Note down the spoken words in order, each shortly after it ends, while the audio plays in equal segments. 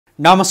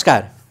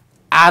नमस्कार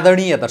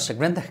आदरणीय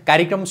दर्शकवृन्द,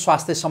 कार्यक्रम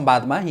स्वास्थ्य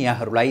संवादमा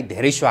यहाँहरूलाई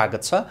धेरै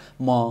स्वागत छ।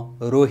 म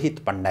रोहित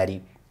भण्डारी।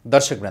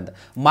 दर्शकवृन्द,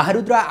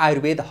 महारुद्र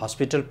आयुर्वेद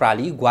हस्पिटल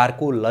प्राली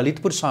ग्वारको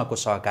ललितपुर सहको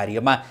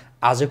सहकार्यमा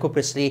आजको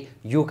प्रेसले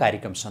यो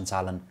कार्यक्रम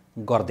सञ्चालन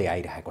गर्दै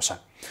आइरहेको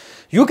छ।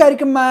 यो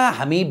कार्यक्रममा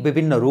हामी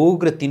विभिन्न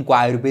रोग र तिनको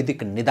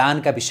आयुर्वेदिक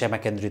निदानका विषयमा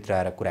केन्द्रित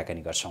रहेर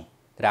कुराकानी गर्छौँ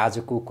र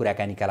आजको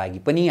कुराकानीका लागि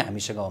पनि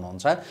हामीसँग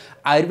हुनुहुन्छ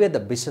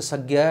आयुर्वेद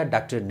विशेषज्ञ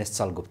डाक्टर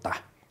निश्चल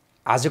गुप्ता।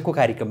 आजको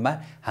कार्यक्रममा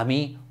हामी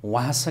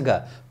उहाँसँग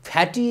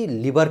फ्याटी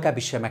लिभरका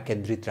विषयमा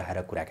केन्द्रित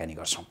रहेर कुराकानी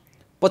गर्छौँ।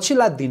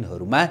 पछिल्ला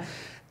दिनहरूमा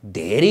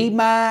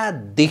धेरैमा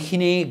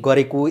देखिने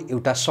गरेको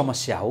एउटा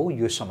समस्या हो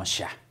यो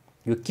समस्या।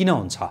 यो किन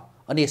हुन्छ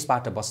अनि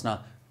यसबाट बस्न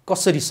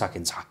कसरी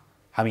सकिन्छ,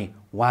 हामी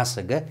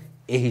उहाँसँग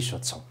यही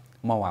सोध्छौँ।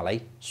 म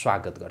उहाँलाई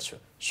स्वागत गर्छु।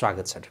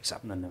 स्वागत छ डाक्टर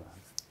साहब। धन्यवाद।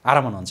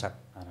 आराम हुनुहुन्छ?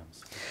 आराम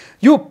छ।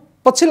 यो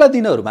पछिल्ला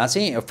दिनहरूमा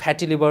चाहिँ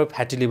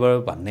फ्याटी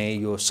लिभर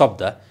भन्ने यो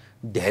शब्द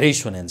धेरै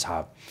सुनिन्छ।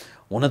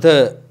 हुन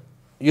त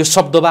यो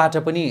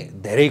शब्दबाट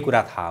पनि धेरै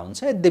कुरा थाहा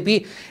हुन्छ, यद्यपि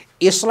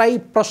यसलाई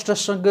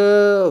प्रश्नसँग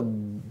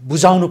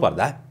बुझाउनु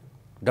पर्दा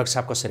डाक्टर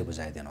साहब कसरी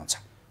बुझाइदिनुहुन्छ?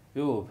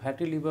 यो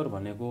फ्याटी लिभर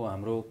भनेको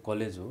हाम्रो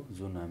कलेज हो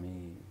जुन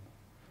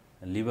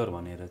हामी लिभर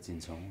भनेर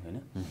चिन्छौँ हैन।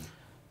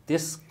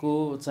 त्यसको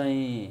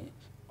चाहिँ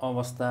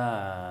अवस्था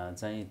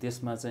चाहिँ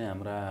त्यसमा चाहिँ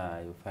हाम्रा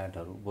यो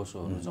फ्याटहरू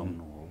बोसोहरू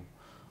जम्नु हो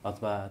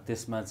अथवा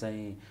त्यसमा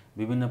चाहिँ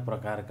विभिन्न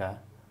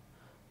प्रकारका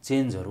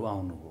चेन्जहरू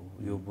आउनु हो।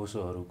 यो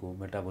बोसोहरूको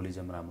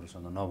मेटाबोलिजम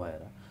राम्रोसँग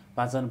नभएर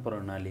पाचन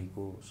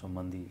प्रणालीको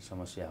सम्बन्धी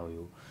समस्या हो।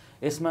 यो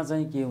यसमा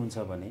चाहिँ के हुन्छ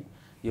भने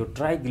यो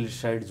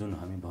ट्राइग्लिसराइड जुन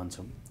हामी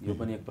भन्छौँ यो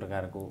पनि एक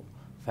प्रकारको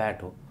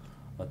फ्याट हो।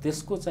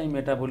 त्यसको चाहिँ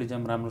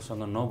मेटाबोलिजम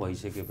राम्रोसँग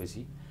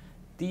नभइसकेपछि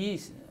ती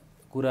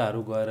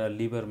कुराहरू गएर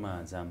लिभरमा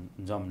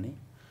जम्ने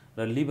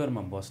र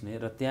लिभरमा बस्ने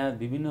र त्यहाँ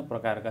विभिन्न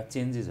प्रकारका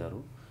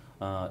चेन्जेसहरू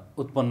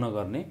उत्पन्न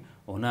गर्ने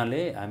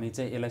हुनाले हामी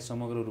चाहिँ यसलाई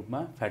समग्र रूपमा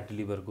फ्याटी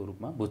लिभरको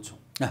रूपमा बुझ्छौँ।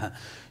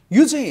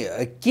 यो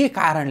चाहिँ के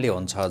कारणले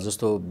हुन्छ?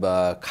 जस्तो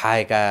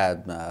खाएका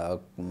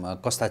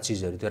कस्ता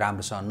चिजहरू त्यो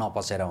राम्रोसँग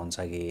नपचेर हुन्छ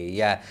कि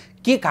या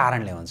के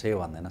कारणले हुन्छ, यो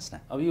भनिदिनुहोस् न।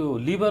 अब यो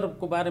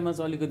लिभरको बारेमा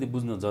चाहिँ अलिकति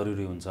बुझ्नु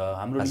जरुरी हुन्छ।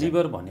 हाम्रो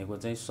लिभर भनेको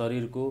चाहिँ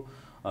शरीरको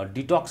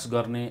डिटक्स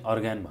गर्ने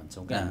अर्ग्यान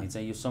भन्छौँ क्या हामी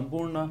चाहिँ। यो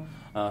सम्पूर्ण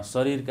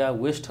शरीरका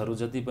वेस्टहरू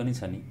जति पनि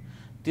छ नि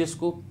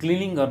त्यसको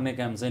क्लिनिङ गर्ने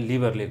काम चाहिँ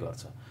लिभरले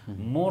गर्छ।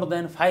 मोर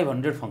देन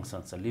 500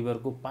 फङ्सन्स छ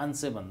लिभरको,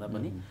 500 भन्दा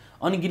पनि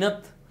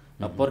अनगिनत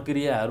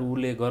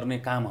प्रक्रियाहरूले गर्ने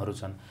कामहरू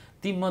छन्।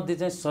 तीमध्ये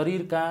चाहिँ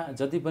शरीरका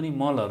जति पनि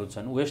मलहरू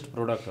छन्, वेस्ट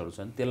प्रोडक्टहरू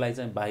छन्, त्यसलाई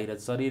चाहिँ बाहिर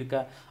शरीरका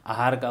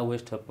आहारका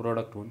वेस्ट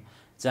प्रोडक्ट हुन्,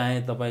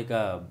 चाहे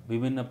तपाईँका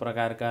विभिन्न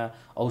प्रकारका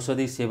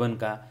औषधि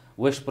सेवनका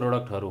वेस्ट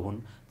प्रोडक्टहरू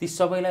हुन्, ती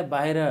सबैलाई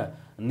बाहिर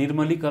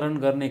निर्मलीकरण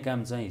गर्ने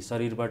काम चाहिँ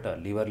शरीरबाट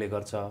लिभरले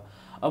गर्छ।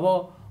 अब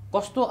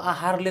कस्तो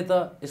आहारले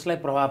त यसलाई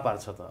प्रभाव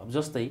पार्छ त? अब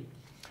जस्तै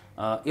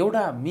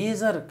एउटा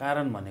मेजर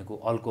कारण भनेको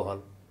alcohol,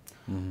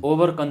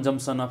 over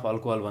consumption of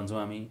alcohol भन्छौँ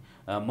हामी।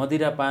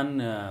 मदिरापान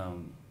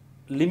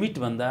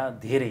लिमिटभन्दा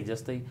धेरै,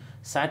 जस्तै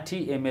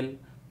 60 ml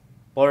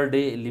पर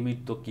डे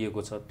लिमिट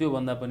तोकिएको छ,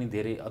 त्योभन्दा पनि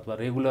धेरै, अथवा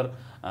रेगुलर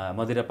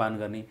मदिरापान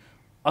गर्ने,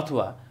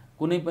 अथवा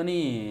कुनै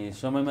पनि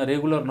समयमा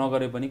रेगुलर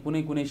नगरे पनि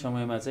कुनै कुनै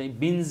समयमा चाहिँ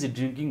बिन्ज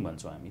ड्रिङ्किङ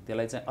भन्छौँ हामी,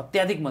 त्यसलाई चाहिँ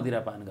अत्याधिक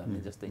मदिरापान गर्ने।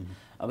 जस्तै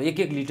अब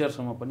 1-1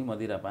 लिटरसम्म पनि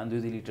मदिरापान,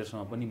 2-2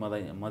 लिटरसम्म पनि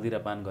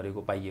मदिरापान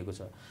गरेको पाइएको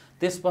छ।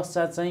 त्यस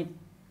पश्चात चाहिँ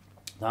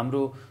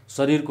हाम्रो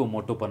शरीरको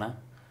मोटोपना,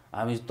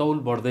 हामी तौल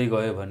बढ्दै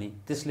गयो भने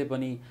त्यसले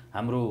पनि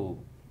हाम्रो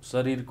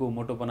शरीरको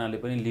मोटोपनाले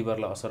पनि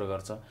लिभरलाई असर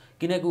गर्छ,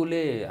 किनकि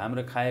उसले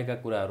हाम्रो खाएका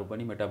कुराहरू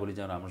पनि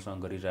मेटाबोलिजम राम्रोसँग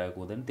गरिरहेको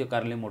हुँदैन, त्यो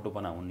कारणले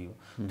मोटोपना हुने हो।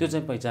 त्यो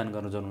चाहिँ पहिचान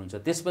गर्नु जरुरी हुन्छ।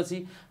 त्यसपछि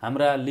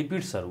हाम्रा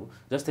लिपिड्सहरू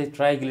जस्तै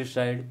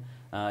ट्राइग्लिसराइड,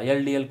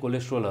 एलडिएल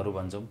कोलेस्ट्रोलहरू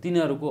भन्छौँ,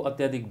 तिनीहरूको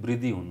अत्याधिक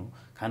वृद्धि हुनु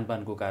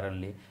खानपानको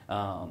कारणले,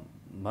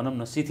 भनौँ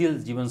न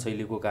शिथिल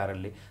जीवनशैलीको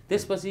कारणले।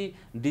 त्यसपछि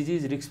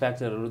डिजिज रिस्क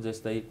फ्याक्टरहरू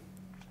जस्तै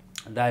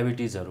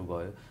डायबिटिजहरू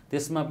भयो,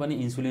 त्यसमा पनि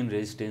इन्सुलिन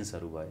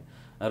रेजिस्टेन्सहरू भयो,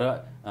 र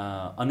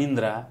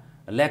अनिन्द्रा,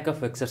 ल्याक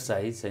अफ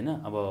एक्सर्साइज हैन,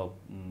 अब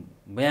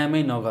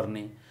व्यायामै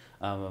नगर्ने,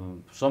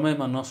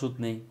 समयमा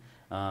नसुत्ने,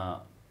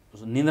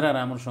 निन्द्रा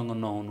राम्रोसँग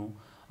नहुनु,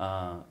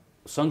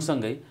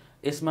 सँगसँगै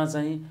यसमा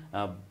चाहिँ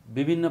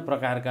विभिन्न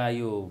प्रकारका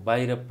यो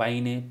बाहिर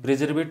पाइने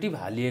प्रिजर्भेटिभ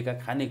हालिएका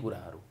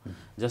खानेकुराहरू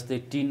जस्तै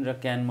टिन र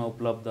क्यानमा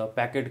उपलब्ध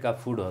प्याकेटका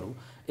फुडहरू,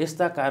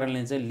 यस्ता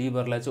कारणले चाहिँ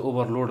लिभरलाई चाहिँ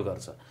ओभरलोड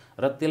गर्छ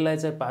र त्यसलाई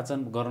चाहिँ पाचन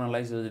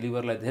गर्नलाई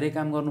लिभरलाई धेरै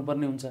काम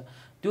गर्नुपर्ने हुन्छ।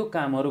 त्यो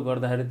कामहरू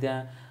गर्दाखेरि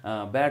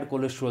त्यहाँ ब्याड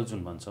कोलेस्ट्रोल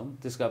जुन भन्छौँ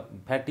त्यसका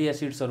फ्याटी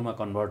एसिड्सहरूमा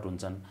कन्भर्ट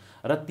हुन्छन्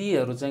र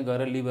तीहरू चाहिँ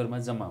गएर लिभरमा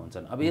जम्मा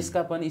हुन्छन्। अब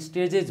यसका पनि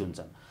स्टेजेस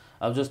हुन्छन्।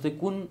 अब जस्तै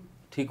कुन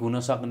ठिक हुन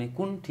सक्ने,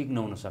 कुन ठिक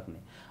नहुन सक्ने।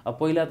 अब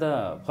पहिला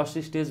त फर्स्ट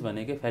स्टेज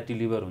भनेकै फ्याटी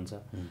लिभर हुन्छ,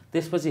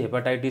 त्यसपछि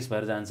हेपाटाइटिस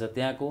भएर जान्छ,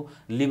 त्यहाँको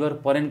लिभर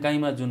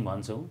परेन्काइमा जुन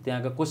भन्छौँ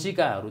त्यहाँका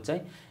कोशिकाहरू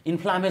चाहिँ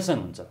इन्फ्लामेसन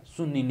हुन्छ,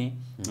 सुन्निने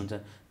हुन्छ।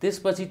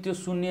 त्यसपछि त्यो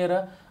सुन्निएर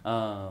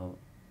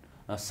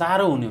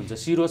साह्रो हुने हुन्छ,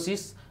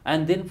 सिरोसिस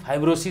एन्ड देन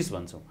फाइब्रोसिस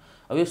भन्छौँ।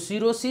 अब यो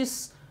सिरोसिस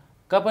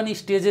का पनि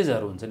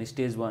स्टेजेसहरू हुन्छन्,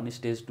 स्टेज 1,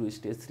 स्टेज 2,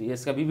 स्टेज 3,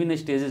 यसका विभिन्न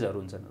स्टेजेसहरू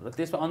हुन्छन् र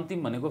त्यसमा अन्तिम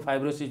भनेको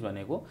फाइब्रोसिस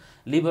भनेको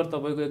लिभर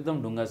तपाईँको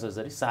एकदम ढुङ्गा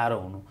जसरी साह्रो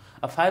हुनु।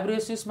 अब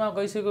फाइब्रोसिसमा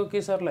गइसकेको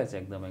केसहरूलाई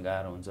चाहिँ एकदमै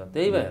गाह्रो हुन्छ।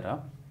 त्यही भएर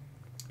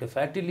यो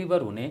फ्याटी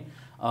लिभर हुने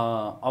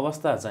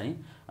अवस्था चाहिँ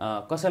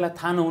कसैलाई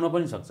थाहा नहुन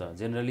पनि सक्छ।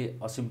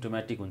 जेनरली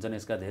असिम्प्टोमेटिक हुन्छन्,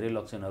 यसका धेरै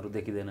लक्षणहरू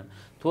देखिँदैनन्,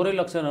 थोरै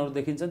लक्षणहरू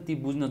देखिन्छन्, ती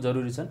बुझ्न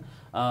जरुरी छन्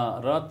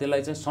र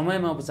त्यसलाई चाहिँ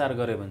समयमा उपचार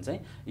गऱ्यो भने चाहिँ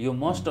यो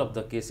मोस्ट अफ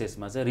द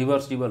केसेसमा चाहिँ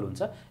रिभर्सिबल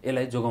हुन्छ,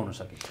 यसलाई जोगाउन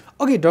सकिन्छ।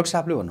 अघि डाक्टर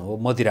साहबले भन्नुभयो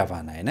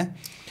मदिरापान होइन,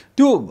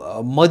 त्यो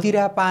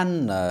मदिरापान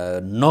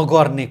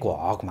नगर्नेको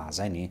हकमा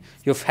चाहिँ नि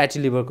यो फ्याटी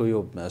लिभरको यो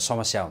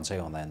समस्या हुन्छ कि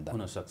हुँदैन त?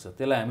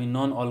 हुनसक्छ, त्यसलाई हामी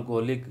non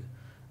alcoholic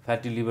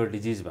fatty liver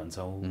disease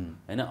भन्छौँ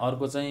होइन।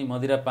 अर्को चाहिँ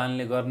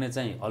मदिरापानले गर्ने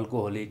चाहिँ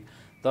अल्कोहोलिक।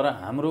 तर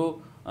हाम्रो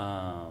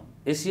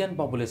एसियन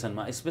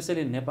पपुलेसनमा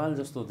स्पेसली नेपाल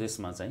जस्तो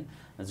देशमा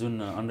चाहिँ जुन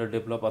अन्डर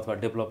डेभलप अथवा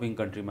डेभलपिङ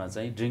कन्ट्रीमा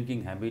चाहिँ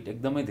ड्रिङ्किङ ह्याबिट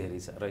एकदमै धेरै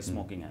छ र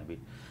स्मोकिङ ह्याबिट,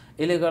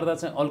 यसले गर्दा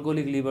चाहिँ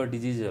अल्कोहोलिक लिभर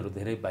डिजिजहरू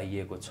धेरै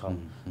पाइएको छ।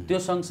 त्यो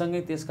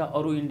सँगसँगै त्यसका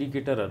अरू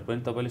इन्डिकेटरहरू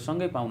पनि तपाईँले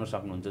सँगै पाउन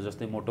सक्नुहुन्छ,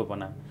 जस्तै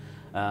मोटोपना,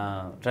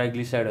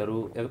 ट्राइग्लिसाइडहरू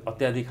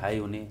अत्याधिक हाई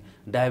हुने,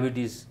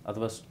 डायबिटिज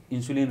अथवा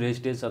इन्सुलिन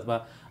रेजिस्टेन्स अथवा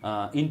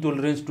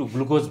इन्टोलरेन्स टु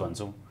ग्लुकोज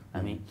भन्छौँ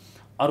हामी।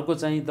 अर्को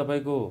चाहिँ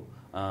तपाईँको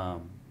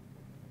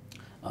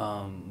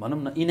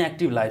भनौँ न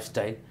इनएक्टिभ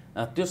लाइफस्टाइल।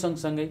 त्यो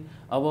सँगसँगै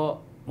अब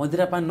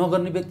मदिरापान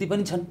नगर्ने व्यक्ति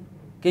पनि छन्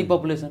केही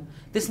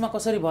पपुलेसन, त्यसमा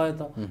कसरी भयो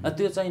त?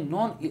 त्यो चाहिँ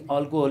non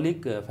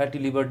alcoholic fatty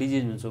liver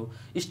disease भन्छौँ,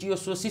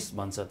 स्टियोसोसिस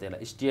भन्छ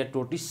त्यसलाई।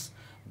 स्टियाटोटिस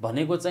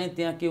भनेको चाहिँ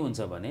त्यहाँ के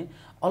हुन्छ भने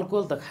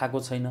अल्कोहल त खाएको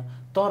छैन,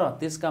 तर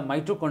त्यसका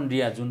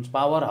माइटोकन्ड्रिया जुन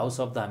पावर हाउस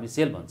अफ द हामी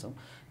सेल भन्छौँ,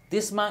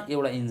 त्यसमा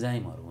एउटा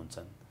इन्जाइमहरू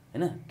हुन्छन्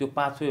होइन। त्यो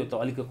पाथवे त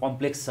अलिक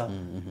कम्प्लेक्स छ,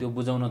 त्यो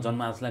बुझाउन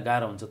जन्मानसलाई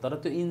गाह्रो हुन्छ। तर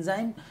त्यो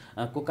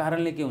इन्जाइमको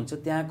कारणले के हुन्छ,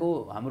 त्यहाँको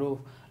हाम्रो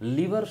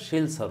लिभर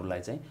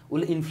सेल्सहरूलाई चाहिँ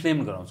उसले इन्फ्लेम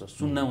गराउँछ,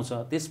 सुन्नाउँछ,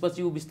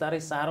 त्यसपछि ऊ बिस्तारै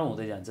साह्रो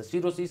हुँदै जान्छ,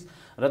 सिरोसिस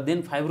र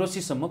देन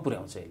फाइब्रोसिससम्म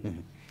पुर्याउँछ यसले।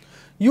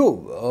 यो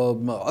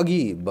अघि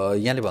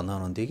यहाँले भन्दा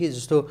हुनुहुन्थ्यो कि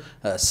जस्तो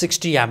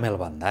 60 ml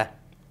भन्दा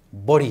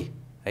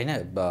बढी होइन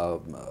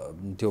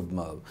त्यो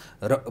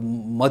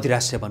मदिरा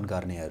सेवन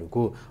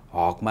गर्नेहरूको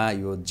हकमा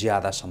यो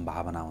ज्यादा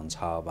सम्भावना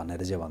हुन्छ भनेर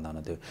चाहिँ भन्दा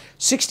हुनुहुन्थ्यो।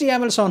 60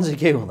 ml सम्म चाहिँ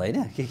केही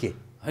हुँदैन के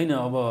होइन?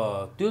 अब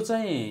त्यो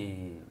चाहिँ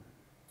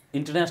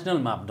इन्टरनेसनल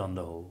मापदण्ड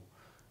हो,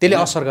 त्यसले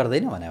असर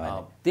गर्दैन भने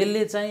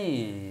त्यसले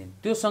चाहिँ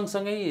त्यो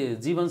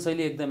सँगसँगै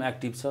जीवनशैली एकदम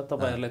एक्टिभ छ,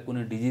 तपाईँहरूलाई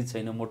कुनै डिजिज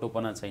छैन,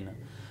 मोटोपना छैन,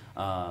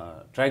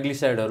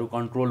 ट्राइग्लिसाइडहरू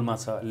कन्ट्रोलमा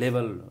छ,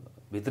 लेभल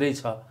भित्रै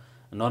छ,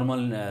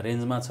 नर्मल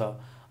रेन्जमा छ,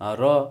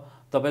 र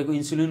तपाईँको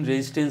इन्सुलिन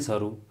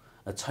रेजिस्टेन्सहरू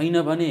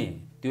छैन भने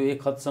त्यो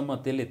एक हदसम्म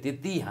त्यसले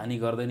त्यति हानि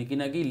गर्दैन,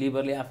 किनकि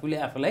लिभरले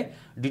आफूलाई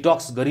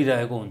डिटक्स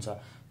गरिरहेको हुन्छ।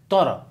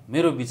 तर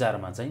मेरो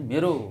विचारमा चाहिँ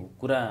मेरो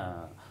कुरा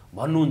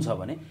भन्नुहुन्छ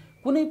भने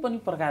कुनै पनि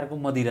प्रकारको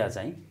मदिरा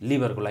चाहिँ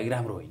लिभरको लागि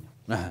राम्रो होइन।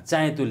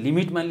 चाहे त्यो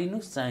लिमिटमा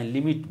लिनुहोस्, चाहे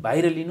लिमिट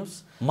बाहिर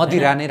लिनुहोस्,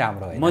 मदिरा नै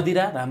राम्रो होइन,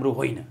 मदिरा राम्रो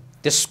होइन,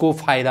 त्यसको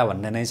फाइदा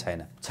भन्ने नै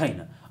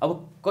छैन। अब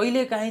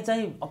कहिलेकाहीँ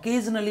चाहिँ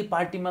अकेजनली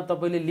पार्टीमा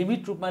तपाईँले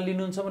लिमिट रूपमा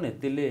लिनुहुन्छ भने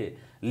त्यसले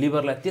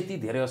लिभरलाई त्यति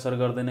धेरै असर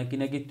गर्दैन,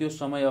 किनकि त्यो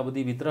समय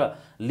अवधिभित्र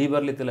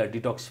लिभरले त्यसलाई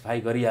डिटक्सिफाई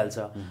गरिहाल्छ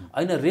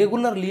होइन।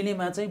 रेगुलर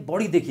लिनेमा चाहिँ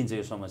बढी देखिन्छ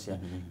यो समस्या।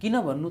 किन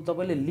भन्नु,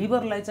 तपाईँले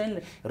लिभरलाई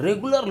चाहिँ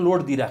रेगुलर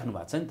लोड दिइराख्नु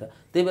भएको छ नि त।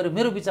 त्यही भएर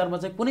मेरो विचारमा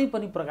चाहिँ कुनै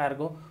पनि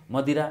प्रकारको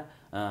मदिरा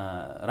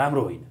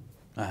राम्रो होइन।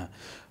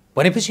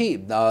 भनेपछि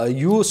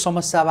यो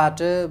समस्याबाट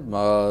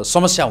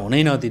समस्या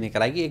हुनै नदिनेका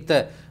लागि एक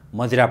त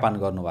मदिरापान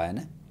गर्नु भएन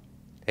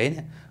होइन,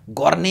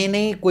 गर्ने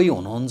नै कोही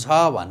हुनुहुन्छ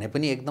भने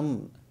पनि एकदम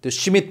त्यो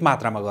सीमित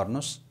मात्रामा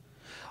गर्नुहोस्,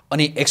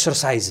 अनि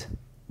एक्सर्साइज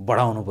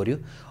बढाउनु पर्यो।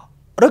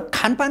 र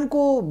खानपानको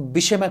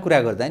विषयमा कुरा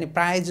गर्दा नि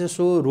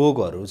प्रायःजसो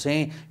रोगहरू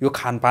चाहिँ यो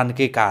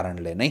खानपानकै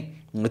कारणले नै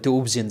त्यो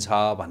उब्जिन्छ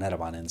भनेर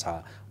भनिन्छ।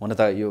 हुन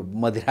त यो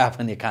मदिरा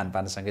पनि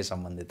खानपानसँगै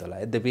सम्बन्धित होला,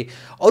 यद्यपि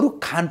अरू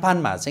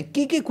खानपानमा चाहिँ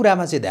के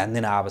कुरामा चाहिँ ध्यान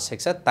दिन आवश्यक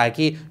छ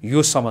ताकि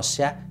यो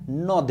समस्या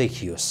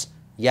नदेखियोस्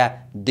या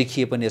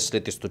देखिए पनि यसले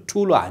त्यस्तो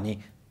ठुलो हानि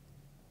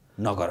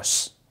नगरोस्?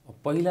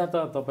 पहिला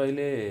त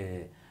तपाईँले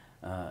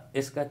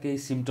यसका केही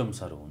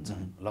सिम्टम्सहरू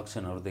हुन्छन्,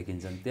 लक्षणहरू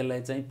देखिन्छन्,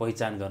 त्यसलाई चाहिँ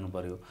पहिचान गर्नु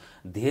पर्यो।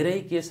 धेरै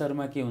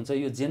केसहरूमा के हुन्छ,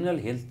 यो जेनरल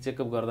हेल्थ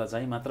चेकअप गर्दा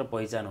चाहिँ मात्र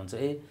पहिचान हुन्छ,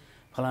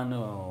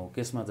 फलानु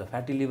केसमा चाहिँ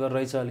फ्याटी लिभर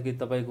रहेछ अलिकति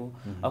तपाईँको।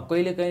 अब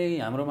कहिलेकाहीँ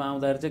हाम्रोमा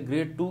आउँदाखेरि चाहिँ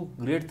ग्रेड 2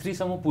 ग्रेड 3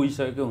 सम्म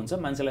पुगिसकेको हुन्छ,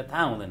 मान्छेलाई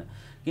थाहा हुँदैन,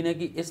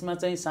 किनकि यसमा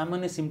चाहिँ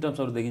सामान्य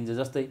सिम्टम्सहरू देखिन्छ,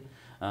 जस्तै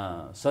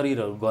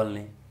शरीरहरू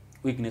गल्ने,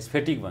 विकनेस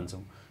फेटिक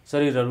भन्छौँ,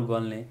 शरीरहरू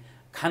गल्ने,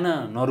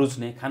 खाना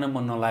नरुच्ने, खाना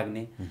मन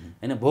नलाग्ने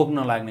होइन, भोक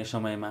नलाग्ने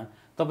समयमा,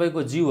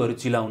 तपाईँको जिउहरू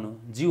चिलाउनु,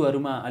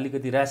 जिउहरूमा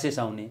अलिकति र्यासेस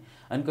आउने,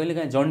 अनि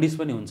कहिलेकाहीँ जन्डिस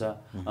पनि हुन्छ,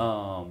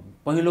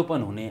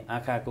 पहिलोपन हुने,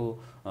 आँखाको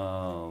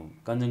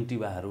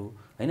कन्जङ्टिभाहरू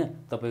होइन,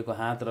 तपाईँको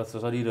हात र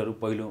शरीरहरू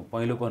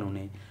पहिलोपन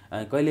हुने,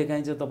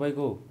 कहिलेकाहीँ चाहिँ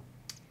तपाईँको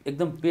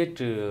एकदम पेट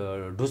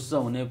ढुस्स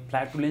हुने,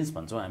 फ्ल्याटुलेन्स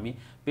भन्छौँ हामी,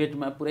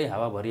 पेटमा पुरै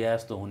हावा भरिया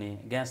जस्तो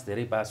हुने, ग्यास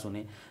धेरै पास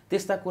हुने,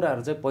 त्यस्ता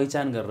कुराहरू चाहिँ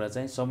पहिचान गरेर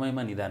चाहिँ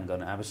समयमा निदान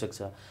गर्न आवश्यक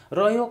छ। र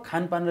यो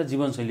खानपान र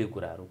जीवनशैलीको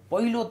कुराहरू,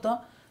 पहिलो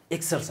त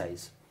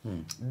एक्सर्साइज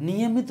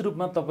नियमित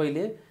रूपमा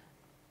तपाईँले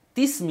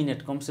 30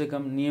 मिनट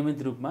कमसेकम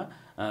नियमित रूपमा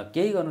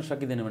केही गर्न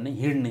सकिँदैन भने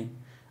हिँड्ने,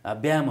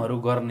 व्यायामहरू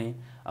गर्ने।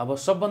 अब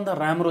सबभन्दा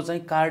राम्रो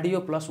चाहिँ कार्डियो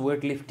प्लस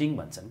वेट लिफ्टिङ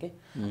भन्छन् के।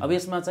 अब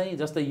यसमा चाहिँ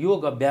जस्तै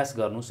योग अभ्यास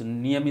गर्नुहोस्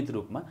नियमित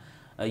रूपमा,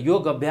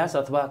 योग अभ्यास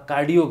अथवा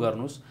कार्डियो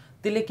गर्नुहोस्।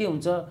 त्यसले के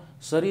हुन्छ,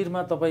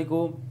 शरीरमा तपाईँको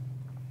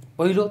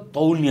पहिलो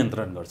तौल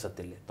नियन्त्रण गर्छ,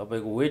 त्यसले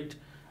तपाईँको वेट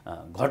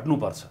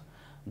घट्नुपर्छ।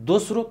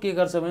 दोस्रो के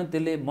गर्छ भने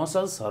त्यसले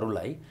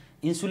मसल्सहरूलाई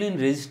इन्सुलिन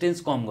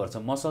रेजिस्टेन्स कम गर्छ।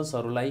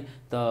 मसल्सहरूलाई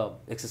त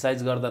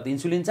एक्सर्साइज गर्दा त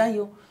इन्सुलिन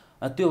चाहियो,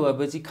 त्यो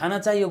भएपछि खाना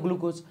चाहियो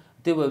ग्लुकोज,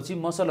 त्यो भएपछि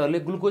मसलहरूले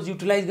ग्लुकोज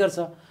युटिलाइज गर्छ,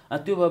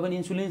 त्यो भयो भने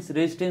इन्सुलिन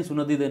रेजिस्टेन्स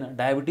हुन दिँदैन,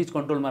 डायबिटिज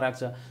कन्ट्रोलमा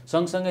राख्छ।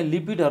 सँगसँगै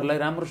लिपिडहरूलाई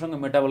राम्रोसँग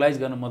मेटाबोलाइज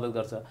गर्न मद्दत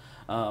गर्छ।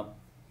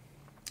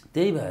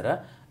 त्यही भएर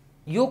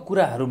यो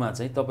कुराहरूमा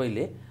चाहिँ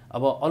तपाईँले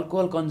अब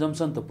अल्कोहल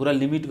कन्जम्सन त पुरा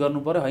लिमिट गर्नु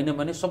पर्यो, होइन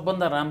भने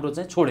सबभन्दा राम्रो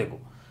चाहिँ छोडेको,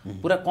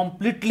 पुरा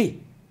कम्प्लिटली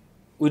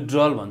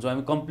विथड्रल भन्छौँ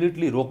हामी,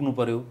 कम्प्लिटली रोक्नु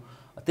पर्यो।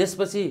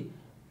 त्यसपछि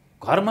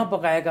घरमा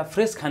पकाएका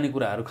फ्रेस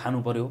खानेकुराहरू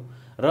खानु पर्यो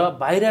र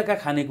बाहिरका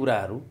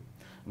खानेकुराहरू,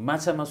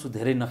 माछा मासु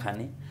धेरै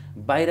नखाने,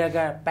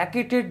 बाहिरका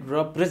प्याकेटेड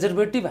र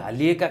प्रिजर्भेटिभ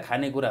हालिएका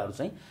खानेकुराहरू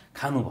चाहिँ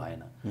खानु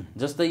भएन।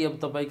 जस्तै अब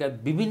तपाईँका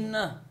विभिन्न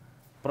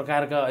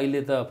प्रकारका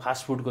अहिले त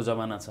फास्ट फुडको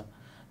जमाना छ,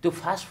 त्यो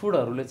फास्ट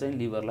फुडहरूले चाहिँ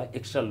लिभरलाई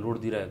एक्स्ट्रा लोड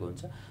दिइरहेको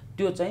हुन्छ,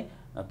 त्यो चाहिँ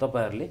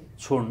तपाईँहरूले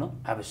छोड्न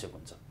आवश्यक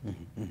हुन्छ।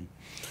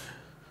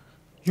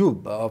 यो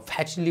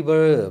फ्याटी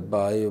लिभर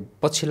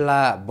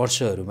पछिल्ला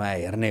वर्षहरूमा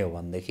हेर्ने हो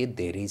भनेदेखि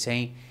धेरै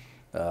चाहिँ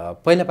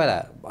पहिला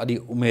अलि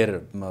उमेर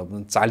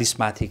 40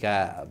 माथिका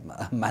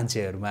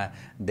मान्छेहरूमा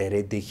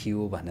धेरै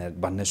देखियो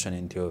भन्ने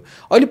सुनिन्थ्यो।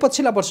 अहिले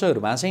पछिल्ला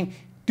वर्षहरूमा चाहिँ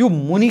त्यो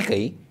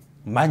मुनिकै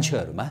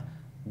मान्छेहरूमा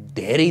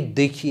धेरै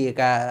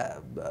देखिएका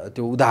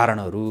त्यो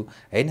उदाहरणहरू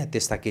हैन,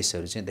 त्यस्ता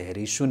केसहरू चाहिँ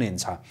धेरै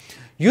सुनिन्छ।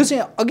 यो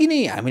चाहिँ अघि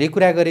नै हामीले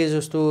कुरा गरे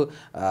जस्तो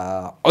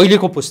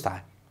अहिलेको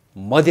पुस्ता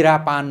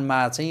मदिरापानमा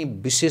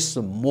चाहिँ विशेष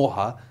मोह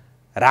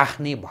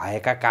राख्ने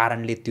भएका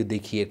कारणले त्यो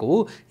देखिएको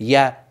हो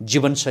या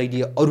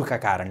जीवनशैली अरूका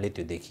कारणले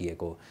त्यो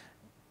देखिएको हो?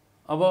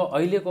 अब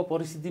अहिलेको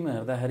परिस्थितिमा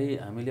हेर्दाखेरि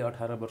हामीले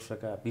 18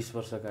 वर्षका 20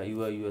 वर्षका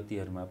युवा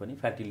युवतीहरूमा पनि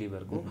फ्याटी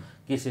लिभरको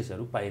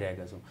केसेसहरू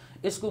पाइरहेका छौँ।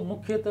 यसको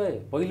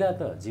मुख्यतः पहिला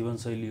त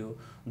जीवनशैली हो,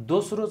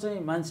 दोस्रो चाहिँ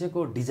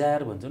मान्छेको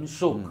डिजायर भन्छ नि,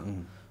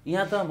 सोख।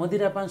 यहाँ त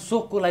मदिरापान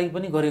सोखको लागि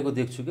पनि गरेको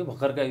देख्छु कि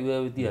भर्खरका युवा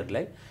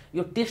युवतीहरूलाई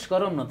यो टेस्ट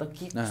गरौँ न त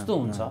के कस्तो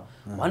हुन्छ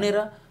भनेर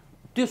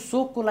त्यो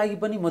सोखको लागि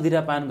पनि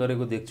मदिरापान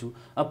गरेको देख्छु।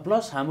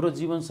 प्लस हाम्रो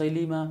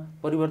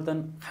जीवनशैलीमा परिवर्तन,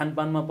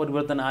 खानपानमा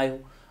परिवर्तन आयो।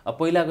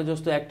 पहिलाको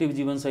जस्तो एक्टिभ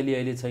जीवनशैली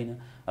अहिले छैन।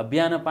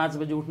 बिहान 5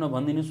 बजे उठ्न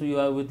भनिदिनुहोस्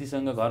युवा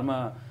युवतीसँग, घरमा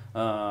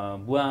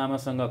बुवा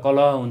आमासँग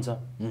कलह हुन्छ।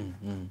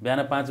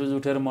 बिहान 5 बजे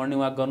उठेर मर्निङ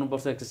वाक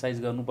गर्नुपर्छ, एक्सर्साइज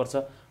गर्नुपर्छ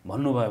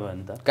भन्नुभयो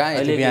भने त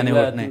अहिले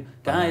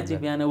कहाँ यति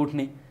बिहान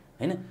उठ्ने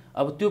हैन।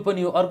 अब त्यो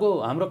पनि हो। अर्को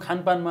हाम्रो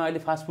खानपानमा अहिले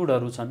फास्ट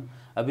फुडहरू छन्,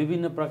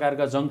 विभिन्न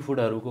प्रकारका जङ्क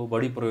फुडहरूको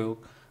बढी प्रयोग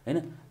हैन।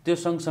 त्यो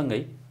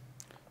सँगसँगै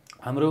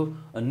हाम्रो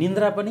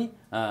निन्द्रा पनि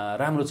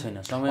राम्रो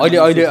छैन।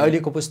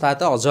 अहिलेको पुस्ता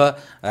त अझ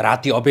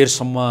राति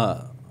अबेरसम्म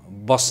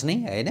बस्ने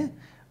हैन,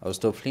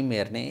 जस्तो फिल्म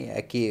हेर्ने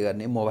के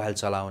गर्ने, मोबाइल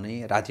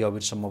चलाउने, राति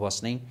अबेरसम्म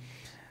बस्ने,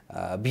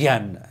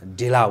 बिहान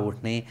ढिला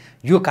उठ्ने,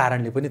 यो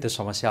कारणले पनि त्यो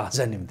समस्या अझ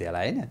निम्तिएला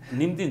हैन,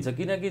 निम्तिन्छ।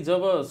 किनकि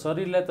जब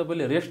शरीरलाई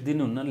तपाईँले रेस्ट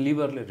दिनुहुन्न,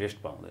 लिभरले रेस्ट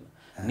पाउँदैन।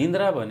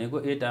 निन्द्रा भनेको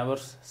 8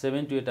 आवर्स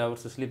 7 to 8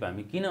 आवर्स स्लिप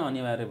हामी किन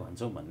अनिवार्य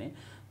भन्छौँ भने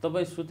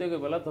तपाईँ सुतेको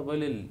बेला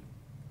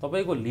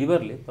तपाईँको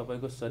लिभरले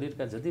तपाईँको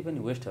शरीरका जति पनि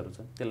वेस्टहरू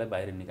छन् त्यसलाई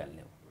बाहिर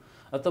निकाल्ने हो।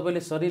 अब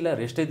तपाईँले शरीरलाई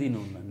रेस्टै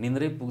दिनुहुन्न,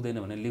 निन्द्रै पुग्दैन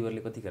भने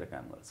लिभरले कतिखेर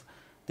काम गर्छ।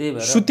 त्यही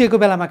भएर सुतेको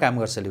बेलामा काम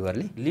गर्छ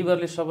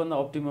लिभरले सबभन्दा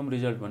अप्टिमम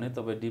रिजल्ट भने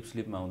तपाईँ डिप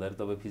स्लिपमा हुँदाखेरि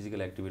तपाईँ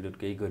फिजिकल एक्टिभिटीहरू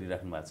केही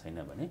गरिराख्नु भएको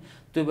छैन भने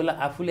त्यो बेला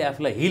आफूले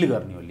आफूलाई हिल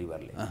गर्ने हो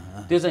लिभरले।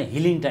 त्यो चाहिँ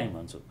हिलिङ टाइम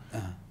भन्छु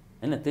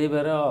हैन। त्यही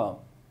भएर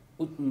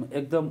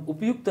एकदम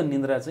उपयुक्त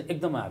निन्द्रा चाहिँ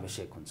एकदम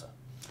आवश्यक हुन्छ।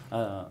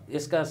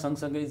 यसका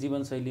सँगसँगै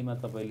जीवनशैलीमा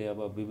तपाईँले अब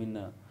विभिन्न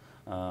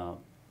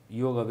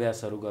योग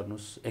अभ्यासहरू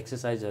गर्नुहोस्,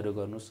 एक्सर्साइजहरू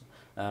गर्नुहोस्,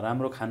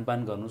 राम्रो खानपान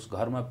गर्नुहोस्,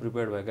 घरमा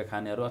प्रिपेयर्ड भएका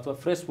खानेहरू अथवा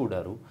फ्रेस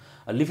फुडहरू,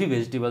 लिफी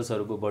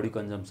भेजिटेबल्सहरूको बढी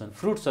कन्जम्सन,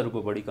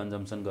 फ्रुट्सहरूको बढी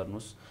कन्जम्सन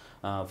गर्नुहोस्,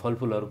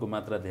 फलफुलहरूको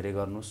मात्रा धेरै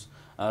गर्नुहोस्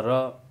र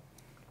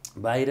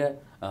बाहिर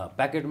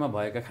प्याकेटमा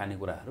भएका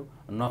खानेकुराहरू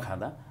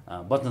नखाँदा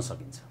बच्न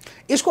सकिन्छ।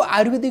 यसको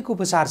आयुर्वेदिक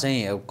उपचार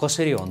चाहिँ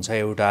कसरी हुन्छ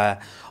एउटा,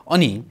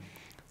 अनि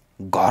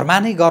घरमा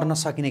नै गर्न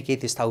सकिने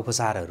केही त्यस्ता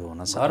उपचारहरू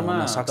हुन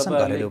सक्छन्?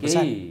 घरेलु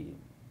उपचार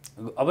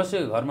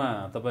अवश्य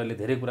घरमा तपाईँले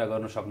धेरै कुरा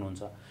गर्न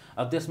सक्नुहुन्छ।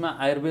 अब त्यसमा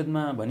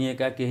आयुर्वेदमा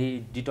भनिएका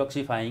केही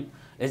डिटक्सिफाइङ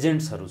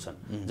एजेन्ट्सहरू छन्।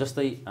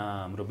 जस्तै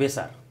हाम्रो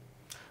बेसार,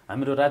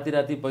 हाम्रो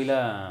राति पहिला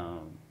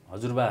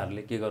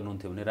हजुरबाहरूले के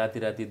गर्नुहुन्थ्यो भने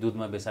राति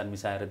दुधमा बेसार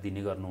मिसाएर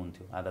दिने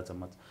गर्नुहुन्थ्यो आधा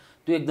चम्मच।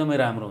 त्यो एकदमै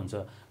राम्रो हुन्छ।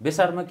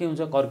 बेसारमा के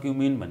हुन्छ,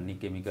 कर्क्युमिन भन्ने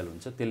केमिकल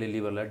हुन्छ, त्यसले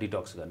लिभरलाई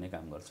डिटक्स गर्ने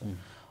काम गर्छ।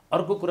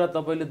 अर्को कुरा,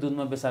 तपाईँले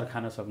दुधमा बेसार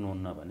खान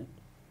सक्नुहुन्न भने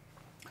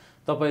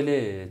तपाईँले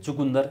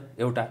चुकुन्दर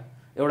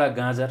एउटा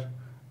गाजर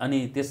अनि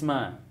त्यसमा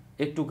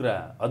 1 टुक्रा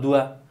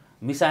अदुवा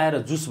मिसाएर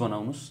जुस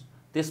बनाउनुहोस्,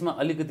 त्यसमा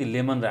अलिकति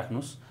लेमन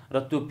राख्नुहोस् र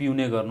त्यो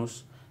पिउने गर्नुहोस्।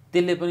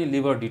 त्यसले पनि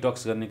लिभर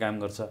डिटक्स गर्ने काम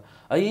गर्छ।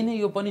 यही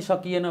यो पनि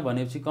सकिएन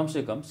भनेपछि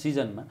कमसेकम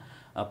सिजनमा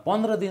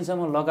 15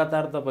 दिनसम्म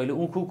लगातार तपाईँले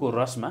उखुको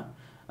रसमा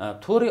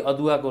थोरै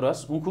अदुवाको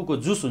रस, उखुको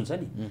जुस हुन्छ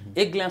नि,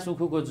 1 ग्लास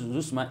उखुको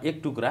जुसमा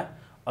 1 टुक्रा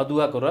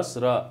अदुवाको रस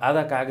र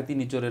आधा कागती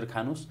निचोरेर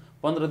खानुस्।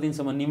 15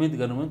 दिनसम्म नियमित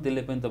गर्नुभयो भने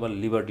त्यसले पनि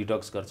तपाईँलाई लिभर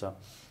डिटक्स गर्छ।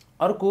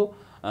 अर्को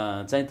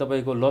चाहिँ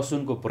तपाईँको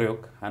लसुनको प्रयोग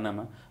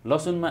खानामा।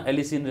 लसुनमा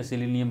एलिसिन र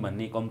सेलिनियम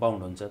भन्ने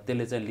कम्पाउन्ड हुन्छ,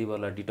 त्यसले चाहिँ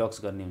लिभरलाई डिटक्स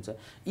गर्ने हुन्छ।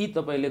 यी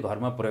तपाईँले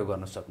घरमा प्रयोग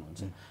गर्न सक्नुहुन्छ।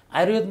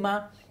 आयुर्वेदमा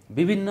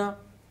विभिन्न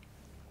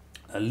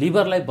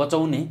लिभरलाई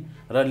बचाउने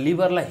र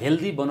लिभरलाई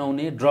हेल्दी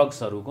बनाउने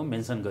ड्रग्सहरूको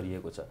मेन्सन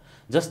गरिएको छ।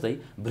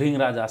 जस्तै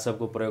भृङराज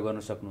आसवको प्रयोग गर्न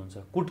सक्नुहुन्छ,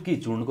 कुट्की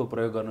चूर्णको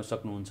प्रयोग गर्न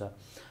सक्नुहुन्छ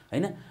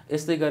हैन।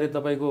 यस्तै गरी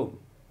तपाईँको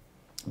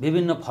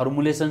विभिन्न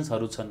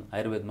फर्मुलेसन्सहरू छन्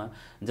आयुर्वेदमा,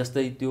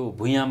 जस्तै त्यो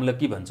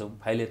भुइँआम्लकी भन्छौँ,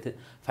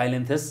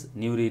 फाइलेन्थेस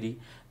न्युरेरी,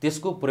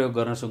 त्यसको प्रयोग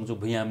गर्न सक्नुहुन्छ।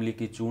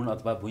 भुइँआम्लीकी चूर्ण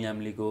अथवा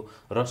भुइँआम्लीको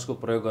रसको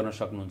प्रयोग गर्न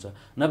सक्नुहुन्छ।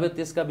 नभए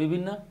त्यसका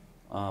विभिन्न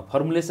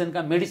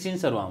फर्मुलेसनका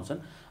मेडिसिन्सहरू आउँछन्,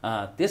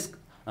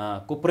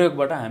 त्यसको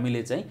प्रयोगबाट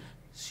हामीले चाहिँ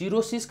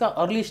सिरोसिसका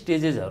अर्ली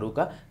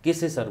स्टेजेसहरूका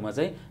केसेसहरूमा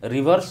चाहिँ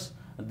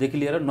रिभर्सदेखि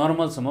लिएर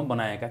नर्मलसम्म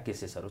बनाएका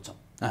केसेसहरू छन्।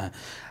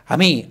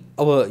 हामी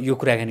अब यो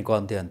कुराकानीको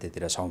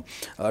अन्त्यतिर छौँ।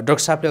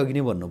 डाक्टर साहबले अघि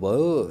नै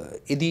भन्नुभयो,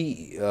 यदि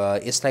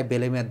यसलाई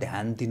बेलैमा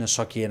ध्यान दिन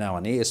सकिएन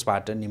भने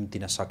यसबाट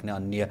निम्तिन सक्ने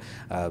अन्य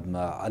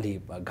अलि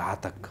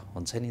घातक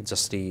हुन्छ नि,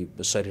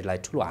 जसले शरीरलाई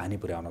ठुलो हानि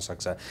पुर्याउन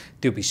सक्छ,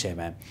 त्यो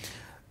विषयमा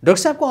डाक्टर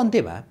साहबको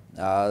अन्त्यमा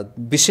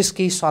विशेष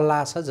केही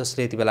सल्लाह छ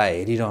जसले यति बेला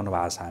हेरिरहनु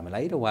भएको छ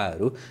हामीलाई, र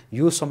उहाँहरू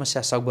यो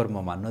समस्या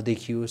सकभरमा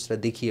नदेखियोस् र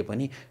देखिए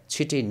पनि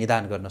छिटै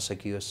निदान गर्न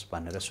सकियोस्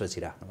भनेर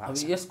सोचिराख्नु भएको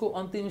छ। अब यसको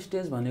अन्तिम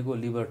स्टेज भनेको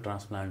लिभर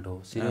ट्रान्सप्लान्ट हो।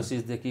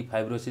 सिरोसिसदेखि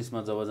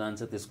फाइब्रोसिसमा जब जान्छ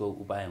त्यसको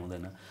उपाय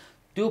हुँदैन।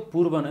 त्यो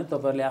पूर्व नै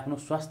तपाईँहरूले आफ्नो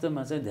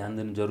स्वास्थ्यमा चाहिँ ध्यान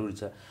दिनु जरुरी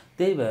छ।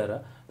 त्यही भएर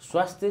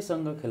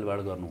स्वास्थ्यसँग खेलवाड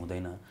गर्नु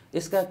हुँदैन।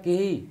 यसका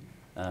केही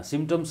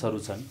सिम्टम्सहरू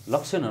छन्,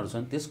 लक्षणहरू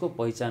छन्, त्यसको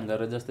पहिचान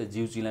गरेर, जस्तै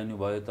जिउ चिलाउनु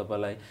भयो,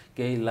 तपाईँलाई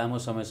केही लामो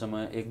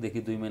समयसम्म 1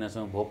 देखि 2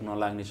 महिनासम्म भोक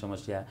नलाग्ने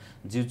समस्या,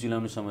 जिउ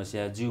चिलाउने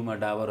समस्या, जिउमा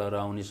डाबरहरू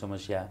आउने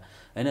समस्या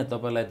हैन,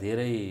 तपाईँलाई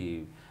धेरै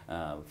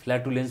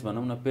फ्ल्याटुलेन्स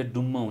भनौँ न, पेट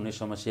डुम्म हुने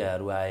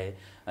समस्याहरू आए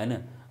हैन,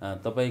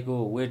 तपाईँको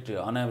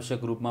वेट अनावश्यक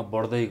रूपमा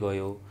बढ्दै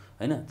गयो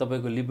हैन,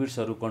 तपाईँको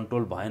लिपिड्सहरू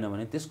कन्ट्रोल भएन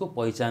भने त्यसको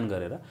पहिचान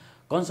गरेर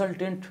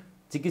कन्सल्टेन्ट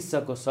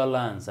चिकित्सकको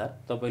सल्लाह अनुसार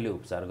तपाईँले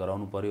उपचार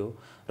गराउनु पर्यो।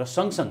 र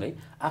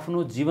सँगसँगै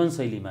आफ्नो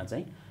जीवनशैलीमा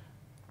चाहिँ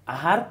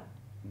आहार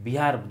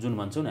विहार जुन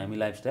भन्छौँ नि हामी,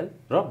 लाइफस्टाइल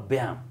र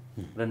व्यायाम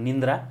र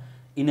निन्द्रा,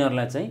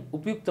 यिनीहरूलाई चाहिँ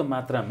उपयुक्त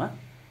मात्रामा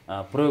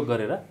प्रयोग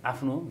गरेर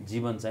आफ्नो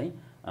जीवन चाहिँ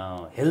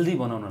हेल्दी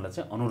बनाउनलाई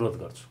चाहिँ अनुरोध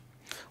गर्छु।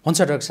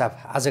 हुन्छ डाक्टर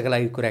साहब, आजको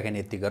लागि कुराकानी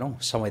यति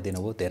गरौँ। समय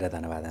दिनुभयो, धेरै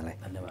धन्यवाद यहाँलाई।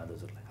 धन्यवाद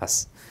हजुरलाई।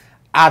 हस्,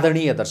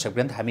 आदरणीय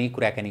दर्शकवृन्द, हामी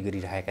कुराकानी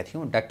गरिरहेका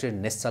थियौँ डाक्टर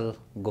निश्चल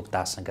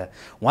गुप्तासँग।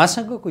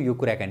 उहाँसँगको यो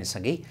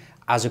कुराकानीसँगै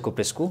आजको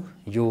प्रेसको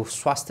यो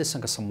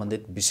स्वास्थ्यसँग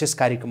सम्बन्धित विशेष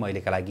कार्यक्रम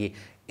अहिलेका लागि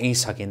यहीँ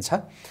सकिन्छ।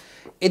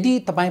 यदि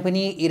तपाईँ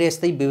पनि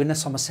यस्तै विभिन्न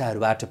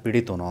समस्याहरूबाट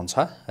पीडित हुनुहुन्छ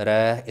र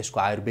यसको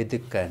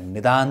आयुर्वेदिक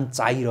निदान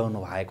चाहिरहनु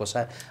भएको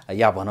छ,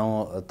 या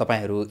भनौँ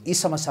तपाईँहरू यी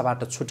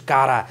समस्याबाट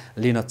छुटकारा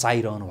लिन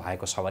चाहिरहनु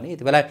भएको छ भने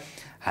यति बेला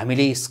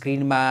हामीले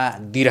स्क्रिनमा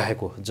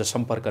दिइरहेको जो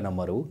सम्पर्क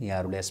नम्बर हो,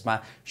 यहाँहरूले यसमा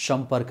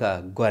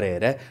सम्पर्क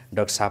गरेर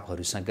डाक्टर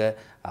साहबहरूसँग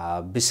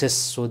विशेष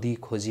सोधी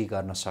खोजी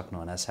गर्न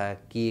सक्नुहुनेछ।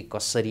 के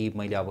कसरी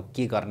मैले अब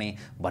के गर्ने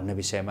भन्ने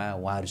विषयमा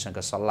उहाँहरूसँग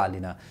सल्लाह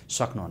लिन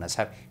सक्नुहुनेछ।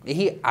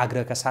 यही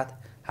आग्रहका साथ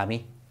हामी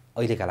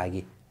अहिलेका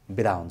लागि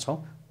बिदा हुन्छौँ।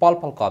 पल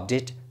पलको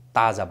अपडेट,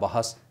 ताजा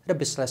बहस र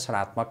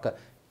विश्लेषणात्मक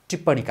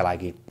टिप्पणीका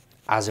लागि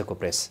आजको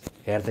प्रेस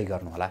हेर्दै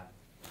गर्नुहोला।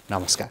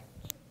 नमस्कार।